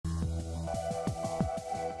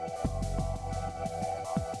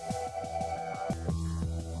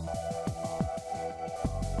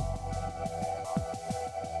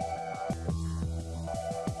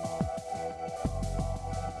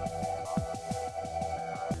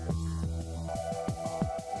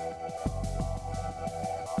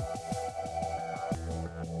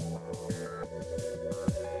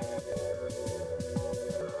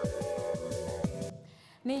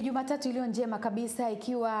Ni Jumatatu iliyo njema kabisa,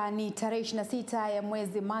 ikiwa ni tarehe 26 ya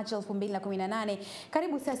mwezi Machi 2018.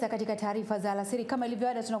 Karibu sasa katika taarifa za alasiri. Kama ilivyo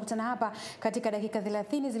ada, tunakutana hapa katika dakika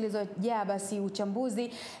 30 zilizojaa basi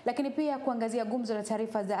uchambuzi, lakini pia kuangazia gumzo la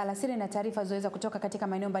taarifa za alasiri na taarifa zilizoweza kutoka katika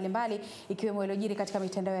maeneo mbalimbali ikiwemo iliyojiri katika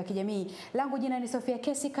mitandao ya kijamii. Langu jina ni Sofia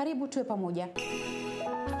Kesi, karibu tuwe pamoja.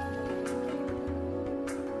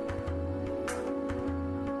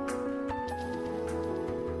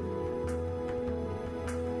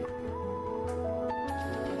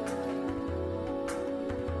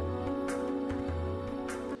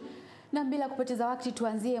 Na bila kupoteza wakati,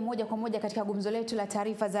 tuanzie moja kwa moja katika gumzo letu la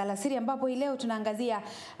taarifa za alasiri, ambapo hii leo tunaangazia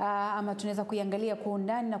ama tunaweza kuiangalia kwa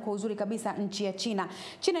undani na kwa uzuri kabisa nchi ya China.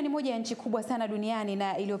 China ni moja ya nchi kubwa sana duniani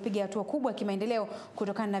na iliopiga hatua kubwa kimaendeleo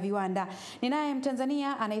kutokana na viwanda. Ninae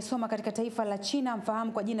mtanzania anaesoma katika taifa la China,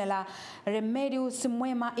 mfahamu kwa jina la REMEDIES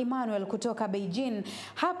MWEMA EMANUEL kutoka Beijing.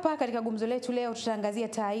 Hapa katika gumzo letu leo tutaangazia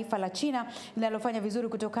taifa la China linalofanya vizuri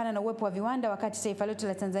kutokana na uwepo wa viwanda, wakati taifa letu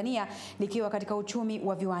la Tanzania likiwa katika uchumi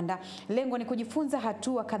wa viwanda. Lengo ni kujifunza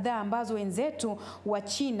hatua kadhaa ambazo wenzetu wa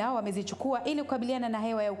China wamezichukua ili kukabiliana na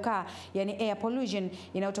hewa ya ukaa, yani air pollution,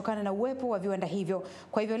 inayotokana na uwepo wa viwanda hivyo.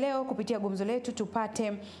 Kwa hivyo leo kupitia gumzo letu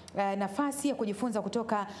tupate nafasi ya kujifunza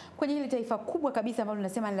kutoka kwenye hili taifa kubwa kabisa ambalo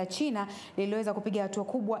tunasema ni la China, lililoweza kupiga hatua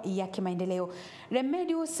kubwa ya kimaendeleo.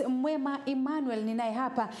 REMEDIES MWEMA EMANUEL ni naye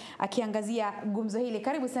hapa akiangazia gumzo hili.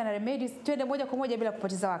 Karibu sana REMEDIES, twende moja kwa moja bila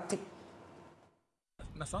kupoteza wakati.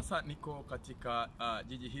 Na sasa niko katika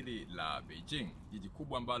jiji hili la Beijing, jiji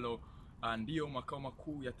kubwa ambalo ndio makao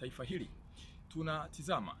makuu ya taifa hili.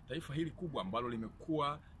 Tunatizama taifa hili kubwa ambalo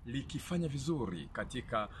limekuwa likifanya vizuri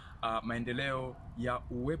katika maendeleo ya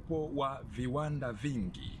uwepo wa viwanda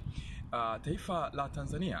vingi. Taifa la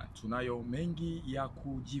Tanzania tunayo mengi ya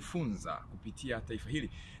kujifunza kupitia taifa hili,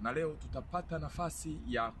 na leo tutapata nafasi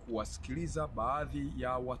ya kuwasikiliza baadhi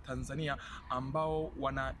ya Watanzania ambao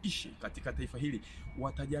wanaishi katika taifa hili.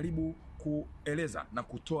 Watajaribu kueleza na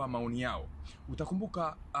kutoa maoni yao.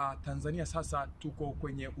 Utakumbuka Tanzania sasa tuko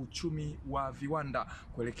kwenye uchumi wa viwanda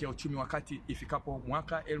kuelekea uchumi wa kati ifikapo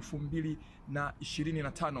mwaka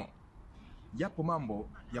 2025. Yapo mambo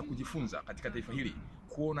ya kujifunza katika taifa hili,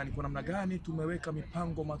 kuona ni kwa namna gani tumeweka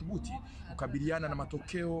mipango madhubuti kukabiliana na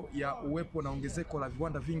matokeo ya uwepo na ongezeko la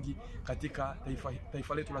viwanda vingi katika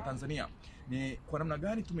taifa letu la Tanzania. Ni kwa namna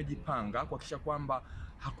gani tumejipanga kuhakikisha kwamba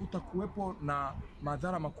hakutakuwepo na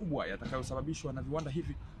madhara makubwa yatakayosababishwa na viwanda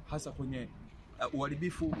hivi, hasa kwenye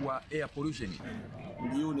uharibifu wa air pollution.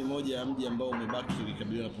 Mji huu ni moja ya mji ambao umebaki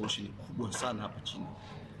kukabiliana na pollution kubwa sana hapa China.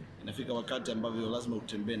 Inafika wakati ambavyo lazima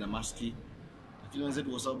utembee na maski. Lakini wenzetu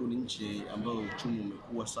kwa sababu ni nchi ambayo uchumi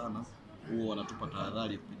umekuwa sana, huo wanatupa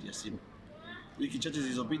tahadhari kupitia simu. Wiki chache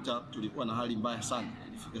zilizopita tulikuwa na hali mbaya sana.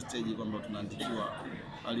 Ilifika stage kwamba tunaandikiwa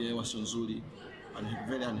hali ya hewa sio nzuri,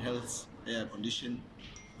 very unhealthy air condition,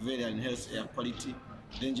 very unhealthy air quality,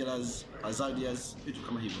 dangerous, hazardous, vitu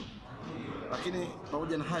kama hivyo. Lakini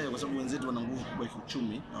pamoja na hayo, kwa sababu wenzetu wana nguvu kubwa ya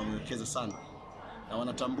kiuchumi na wamewekeza sana, na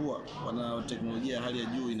wanatambua, wana teknolojia ya hali ya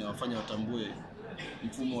juu inawafanya watambue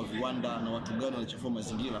mfumo wa viwanda na watu gani wanachafua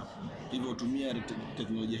mazingira, hivyo hutumia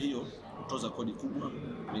teknolojia hiyo kutoza kodi kubwa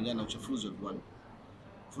kulingana na uchafuzi wa viwanda.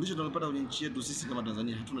 Fundisho tunalopata kwenye nchi yetu sisi kama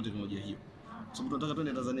Tanzania, hatuna teknolojia hiyo. Kwa sababu tunataka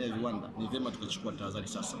twende Tanzania ya viwanda, ni vyema tukachukua tahadhari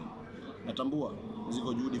sasa. Natambua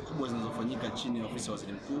ziko juhudi kubwa zinazofanyika chini ya ofisi ya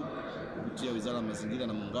Waziri Mkuu kupitia Wizara ya Mazingira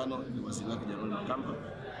na Muungano, ni waziri wake Jenerali Makamba.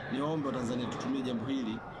 Ni waombe wa Tanzania tutumie jambo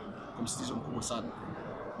hili kwa msisitizo mkubwa sana,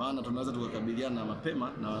 maana tunaweza tukakabiliana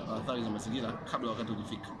mapema na athari za mazingira kabla wakati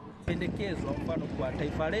hujafika. Pendekezo mfano kwa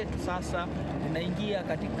taifa letu sasa linaingia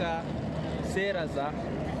katika sera za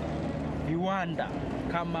viwanda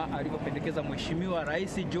kama alivyopendekeza Mheshimiwa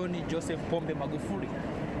Rais John Joseph Pombe Magufuli.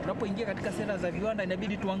 Tunapoingia katika sera za viwanda,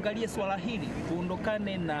 inabidi tuangalie swala hili,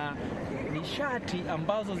 tuondokane na nishati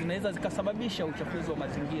ambazo zinaweza zikasababisha uchafuzi wa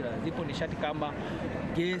mazingira. Zipo nishati kama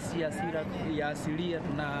gesi ya asilia,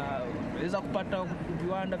 tunaweza kupata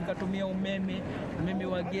viwanda vikatumia umeme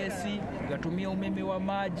wa gesi, vikatumia umeme wa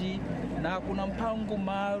maji, na kuna mpango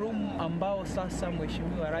maalum ambao sasa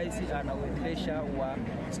Mheshimiwa Rais anauendesha wa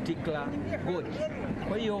Stickler Godi.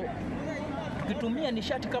 Kwa hiyo tukitumia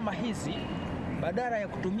nishati kama hizi badala ya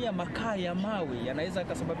kutumia makaa ya mawe, yanaweza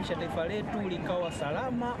kusababisha taifa letu likawa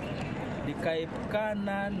salama,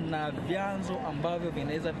 likaepukana na vyanzo ambavyo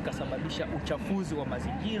vinaweza vikasababisha uchafuzi wa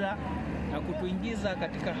mazingira na kutuingiza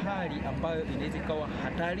katika hali ambayo inaweza ikawa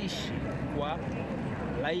hatarishi kwa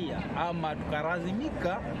raia, ama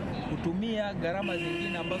tukalazimika kutumia gharama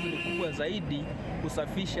zingine ambazo ni kubwa zaidi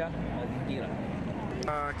kusafisha mazingira.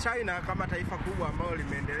 China kama taifa kubwa ambalo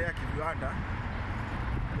limeendelea kiviwanda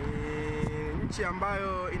ni nchi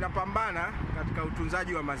ambayo inapambana katika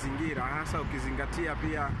utunzaji wa mazingira, hasa ukizingatia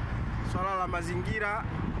pia swala la mazingira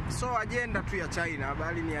sio ajenda tu ya China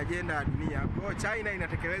bali ni ajenda ya dunia. Kwa hiyo China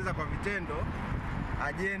inatekeleza kwa vitendo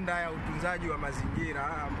ajenda ya utunzaji wa mazingira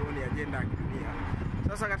ambayo ni ajenda ya dunia.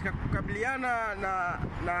 Sasa katika kukabiliana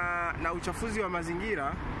na uchafuzi wa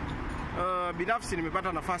mazingira, binafsi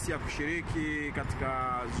nimepata nafasi ya kushiriki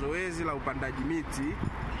katika zoezi la upandaji miti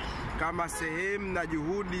kama sehemu na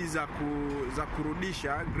juhudi za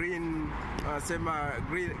kurudisha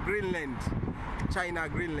Greenland, China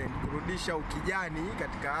Greenland, kurudisha ukijani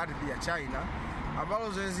katika ardhi ya China,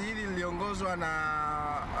 ambalo zoezi hili liliongozwa na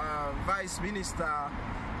Vice Minister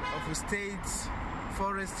of State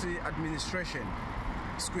Forestry Administration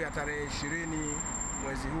siku ya tarehe 20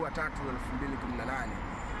 mwezi huu wa 3 2018.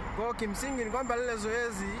 Kwa hiyo kimsingi ni kwamba lile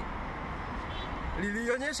zoezi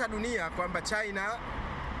lilionyesha dunia kwamba China,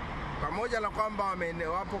 pamoja na kwamba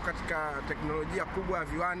wapo katika teknolojia kubwa ya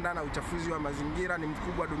viwanda na uchafuzi wa mazingira ni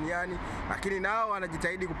mkubwa duniani, lakini nao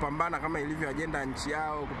wanajitahidi kupambana kama ilivyo ajenda ya nchi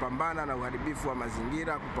yao, kupambana na uharibifu wa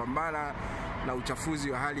mazingira, kupambana na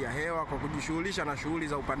uchafuzi wa hali ya hewa kwa kujishughulisha na shughuli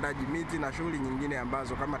za upandaji miti na shughuli nyingine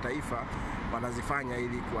ambazo kama taifa wanazifanya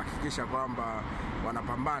ili kuhakikisha kwamba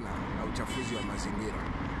wanapambana na uchafuzi wa mazingira.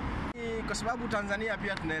 Kwa sababu Tanzania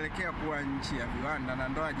pia tunaelekea kuwa nchi ya viwanda na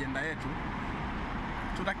ndio ajenda yetu,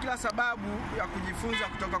 tuna kila sababu ya kujifunza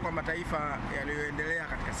kutoka kwa mataifa yaliyoendelea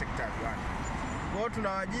katika sekta ya viwanda. Kwa hiyo tuna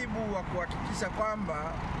wajibu wa kuhakikisha kwamba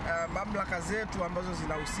mamlaka zetu ambazo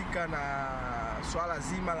zinahusika na swala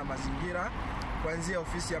zima la mazingira, kuanzia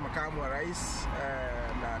ofisi ya makamu wa rais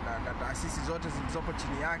na taasisi zote zilizopo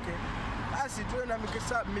chini yake, basi tuwe na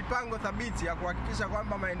mipango thabiti ya kuhakikisha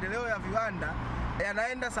kwamba maendeleo ya viwanda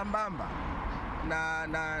yanaenda sambamba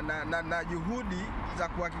na juhudi za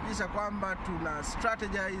kuhakikisha kwamba tuna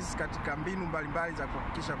strategize katika mbinu mbalimbali za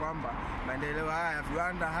kuhakikisha kwamba maendeleo haya ya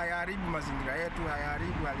viwanda hayaharibu mazingira yetu,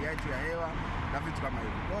 hayaharibu hali yetu ya hewa na vitu kama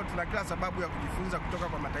hivyo. Kwa hiyo tuna kila sababu ya kujifunza kutoka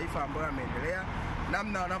kwa mataifa ambayo yameendelea,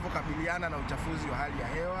 namna wanavyokabiliana na uchafuzi wa hali ya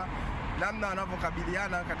hewa, namna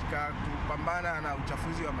wanavyokabiliana katika kupambana na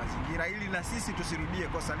uchafuzi wa mazingira, ili na sisi tusirudie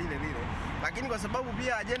kosa lile lile. Lakini kwa sababu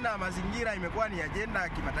pia ajenda ya mazingira imekuwa ni ajenda ya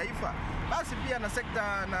kimataifa, basi pia na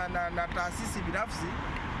sekta na taasisi binafsi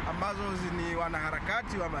ambazo ni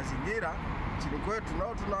wanaharakati wa mazingira nchini kwetu,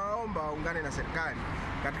 nao tunawaomba waungane na serikali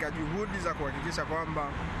katika juhudi za kuhakikisha kwamba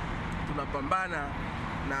tunapambana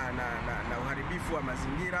na uharibifu wa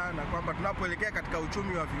mazingira, na kwamba tunapoelekea katika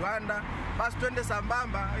uchumi wa viwanda basi twende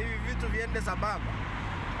sambamba, hivi vitu viende sambamba,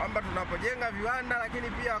 kwamba tunapojenga viwanda lakini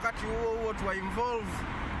pia wakati huo tuwa involve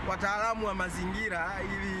wataalamu wa mazingira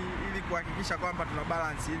ili kuhakikisha kwamba tuna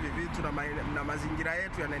balance hivi vitu na mazingira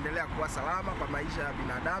yetu yanaendelea kuwa salama kwa maisha ya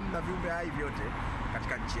binadamu na viumbe hai vyote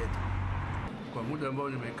katika nchi yetu. Kwa muda ambao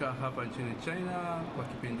nimekaa hapa nchini China kwa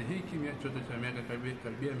kipindi hiki chote cha miaka karibia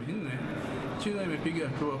 4, China imepiga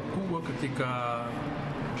hatua kubwa katika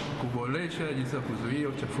kuboresha jinsi ya kuzuia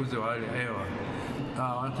uchafuzi wa hali ya hewa.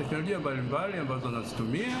 Wana teknolojia mbalimbali ambazo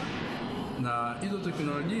wanazitumia, na hizo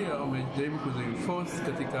teknolojia wamejaribu kuzinforce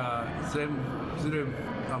katika sehemu zile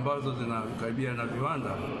ambazo zinakaribia na viwanda,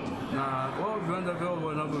 na wao viwanda vyao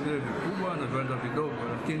wanavyo vile vikubwa na viwanda vidogo,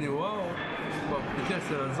 lakini wao kwa kupitia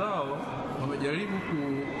sera zao wamejaribu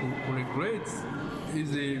kuregulate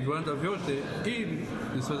hizi viwanda vyote ili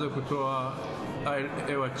zisiweze kutoa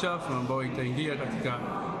hewa chafu ambayo itaingia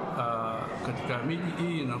katika miji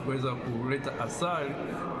hii na kuweza kuleta athari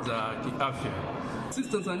za kiafya. Sisi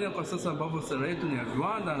Tanzania kwa sasa ambapo sera yetu ni ya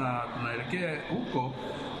viwanda na tunaelekea huko,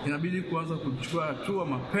 inabidi kuanza kuchukua hatua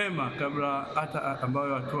mapema kabla hata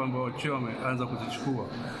ambayo hatua ambayo cheo wameanza kuzichukua.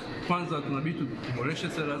 Kwanza tunabidi tuboreshe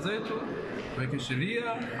sera zetu, tuweke sheria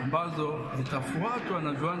ambazo zitafuatwa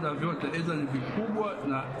na viwanda vyote, aidha ni vikubwa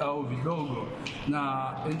au vidogo,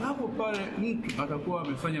 na endapo pale mtu atakuwa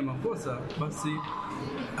amefanya makosa, basi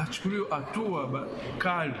achukuliwe hatua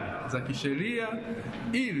kali za kisheria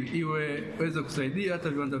ili iweze kusaidia hata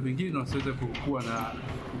viwanda vingine wasiweze kuwa na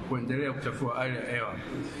kuendelea kuchafua hali ya hewa.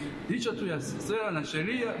 Hicho tu ya sera na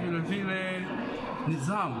sheria, vile vile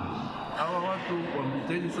nidhamu. Hawa watu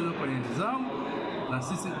wamejitahidi sana kwenye nidhamu, na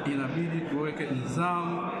sisi inabidi tuweke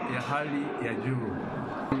nidhamu ya hali ya juu.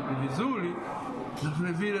 Ni vizuri na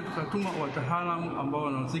vile vile tukatuma wataalamu ambao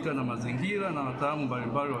wanahusika na mazingira na wataalamu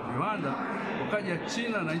mbalimbali wa viwanda wakaja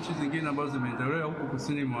China na nchi zingine ambazo zimeendelea huko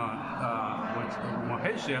kusini mwa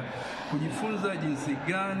Asia kujifunza jinsi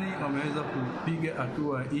gani wameweza kupiga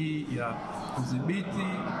hatua hii ya kudhibiti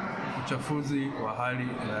uchafuzi wa hali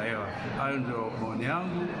ya hewa. Hayo ndio maoni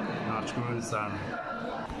yangu na nashukuruni sana.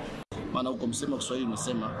 Maana huko msemo wa Kiswahili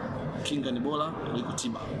unasema kinga ni bora kuliko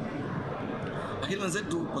tiba. Lakini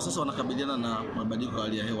wenzetu kwa sasa wanakabiliana na mabadiliko ya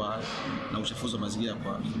hali ya hewa na uchafuzi wa mazingira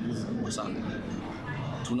kwa nguvu kubwa sana.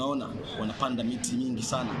 Tunaona wanapanda miti mingi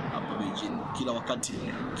sana hapa Beijing, kila wakati,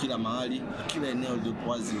 kila mahali, kila eneo lililopo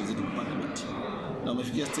wazi wenzetu kupanda miti. Na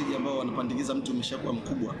wamefikia stage ambao wanapandikiza mti umeshakuwa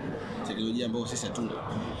mkubwa, teknolojia ambayo sisi hatuna.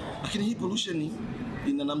 Lakini hii pollution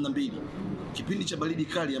ina namna mbili. Kipindi cha baridi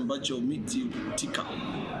kali ambacho miti hutika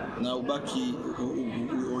na ubaki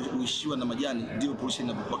uishiwa na majani, ndio pollution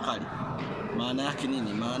inapokuwa kali. Maana yake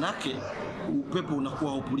nini? Maana yake upepo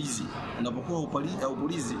unakuwa haupulizi. Unapokuwa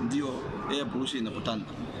haupulizi ndio air pollution inapotanda.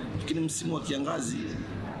 Lakini msimu wa kiangazi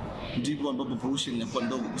ndipo ambapo pollution inakuwa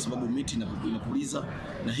ndogo, kwa sababu miti inapuliza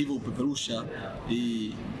na hivyo upeperusha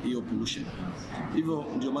hiyo pollution. Hivyo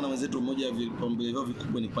ndio maana wenzetu mmoja ya vipaumbele vyao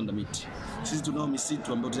vikubwa ni kupanda miti. Sisi tunao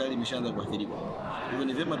misitu ambayo tayari imeshaanza kuathiriwa. Hivyo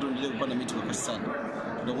ni vyema tuendelee kupanda miti kwa kasi sana.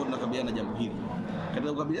 Tutakuwa tunakabiliana na jambo hili.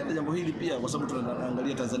 Katika kukabiliana na jambo hili pia, kwa sababu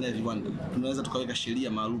tunaangalia Tanzania ya viwanda, tunaweza tukaweka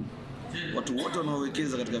sheria maalum. Watu wote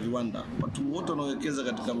wanaowekeza katika viwanda, watu wote wanaowekeza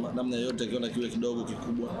katika namna yoyote, akiona kiwe kidogo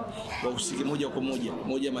kikubwa, wahusike moja kwa moja.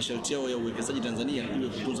 Moja ya masharti yao ya uwekezaji Tanzania iwe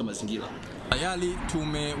kutunza mazingira. Tayari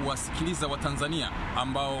tumewasikiliza Watanzania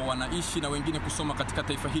ambao wanaishi na wengine kusoma katika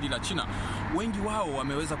taifa hili la China. Wengi wao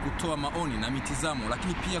wameweza kutoa maoni na mitizamo,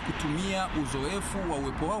 lakini pia kutumia uzoefu wa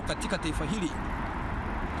uwepo wao katika taifa hili.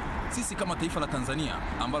 Sisi kama taifa la Tanzania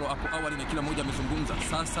ambalo hapo awali na kila mmoja amezungumza,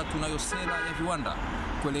 sasa tunayo sera ya viwanda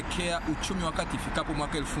kuelekea uchumi wa kati ifikapo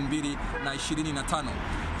mwaka 2025.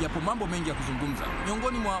 Yapo mambo mengi ya kuzungumza.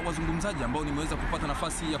 Miongoni mwa wazungumzaji ambao nimeweza kupata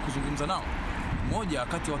nafasi ya kuzungumza nao, mmoja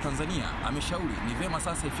kati ya Watanzania ameshauri ni vema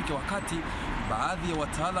sasa ifike wakati baadhi ya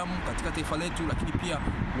wataalamu katika taifa letu, lakini pia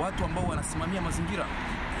watu ambao wanasimamia mazingira,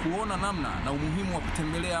 kuona namna na umuhimu wa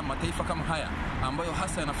kutembelea mataifa kama haya ambayo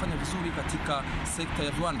hasa yanafanya vizuri katika sekta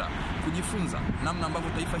ya viwanda, kujifunza namna ambavyo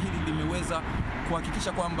taifa hili limeweza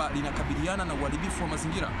kuhakikisha kwamba linakabiliana na uharibifu wa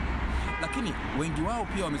mazingira. Lakini wengi wao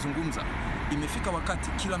pia wamezungumza, imefika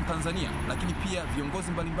wakati kila Mtanzania, lakini pia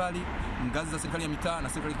viongozi mbalimbali, ngazi za serikali ya mitaa na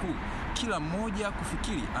serikali kuu, kila mmoja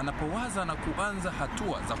kufikiri anapowaza na kuanza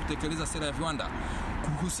hatua za kutekeleza sera ya viwanda,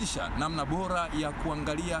 kuhusisha namna bora ya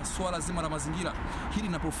kuangalia swala zima la mazingira. Hili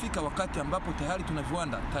linapofika wakati ambapo tayari tuna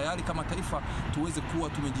viwanda, tayari kama taifa tuweze kuwa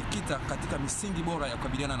tumejikita katika misingi bora ya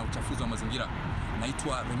kukabiliana na uchafuzi wa mazingira.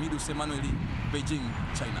 Naitwa REMEDIES EMANUEL, Beijing,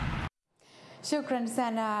 China. Shukrani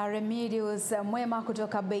sana Remedies Mwema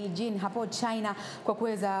kutoka Beijing hapo China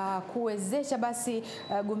kwa kuwezesha basi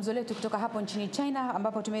gumzo letu kutoka hapo nchini China,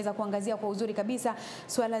 ambapo tumeweza kuangazia kwa uzuri kabisa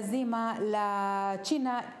swala zima la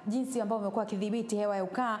China, jinsi ambavyo wamekuwa kidhibiti hewa ya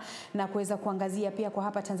ukaa, na kuweza kuangazia pia kwa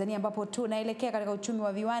hapa Tanzania ambapo tunaelekea katika uchumi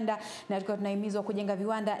wa viwanda na tulikuwa tunahimizwa kujenga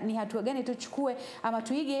viwanda. Ni hatua gani tuchukue ama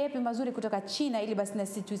tuige yapi mazuri kutoka China ili basi na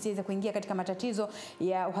sisi tusiweze kuingia katika matatizo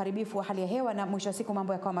ya uharibifu wa hali ya hewa na mwisho wa siku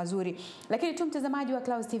mambo yakawa mazuri. Lakini tu mtazamaji wa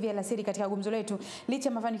Clouds TV alasiri, katika gumzo letu, licha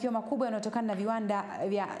ya mafanikio makubwa yanayotokana na viwanda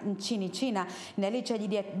vya nchini China na licha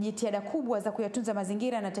ya jitihada kubwa za kuyatunza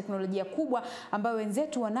mazingira na teknolojia kubwa ambayo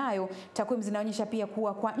wenzetu wanayo, takwimu zinaonyesha pia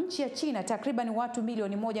kuwa kwa nchi ya China takriban watu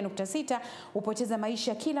milioni 1.6 hupoteza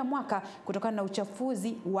maisha kila mwaka kutokana na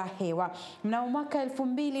uchafuzi wa hewa. Mnamo mwaka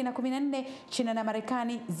 2014 China na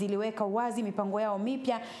Marekani ziliweka wazi mipango yao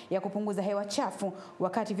mipya ya kupunguza hewa chafu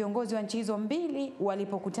wakati viongozi wa nchi hizo mbili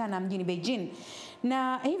walipokutana mjini Beijing.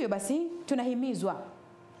 Na hivyo basi tunahimizwa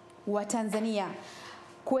wa Tanzania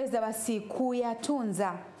kuweza basi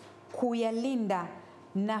kuyatunza, kuyalinda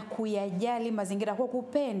na kuyajali mazingira kwa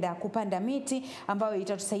kupenda kupanda miti ambayo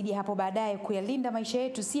itatusaidia hapo baadaye kuyalinda maisha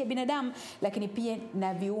yetu, si ya binadamu lakini pia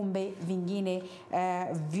na viumbe vingine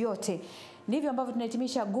vyote. Ndivyo ambavyo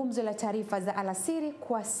tunahitimisha gumzo la taarifa za alasiri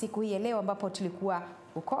kwa siku hii ya leo, ambapo tulikuwa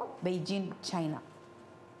huko Beijing, China.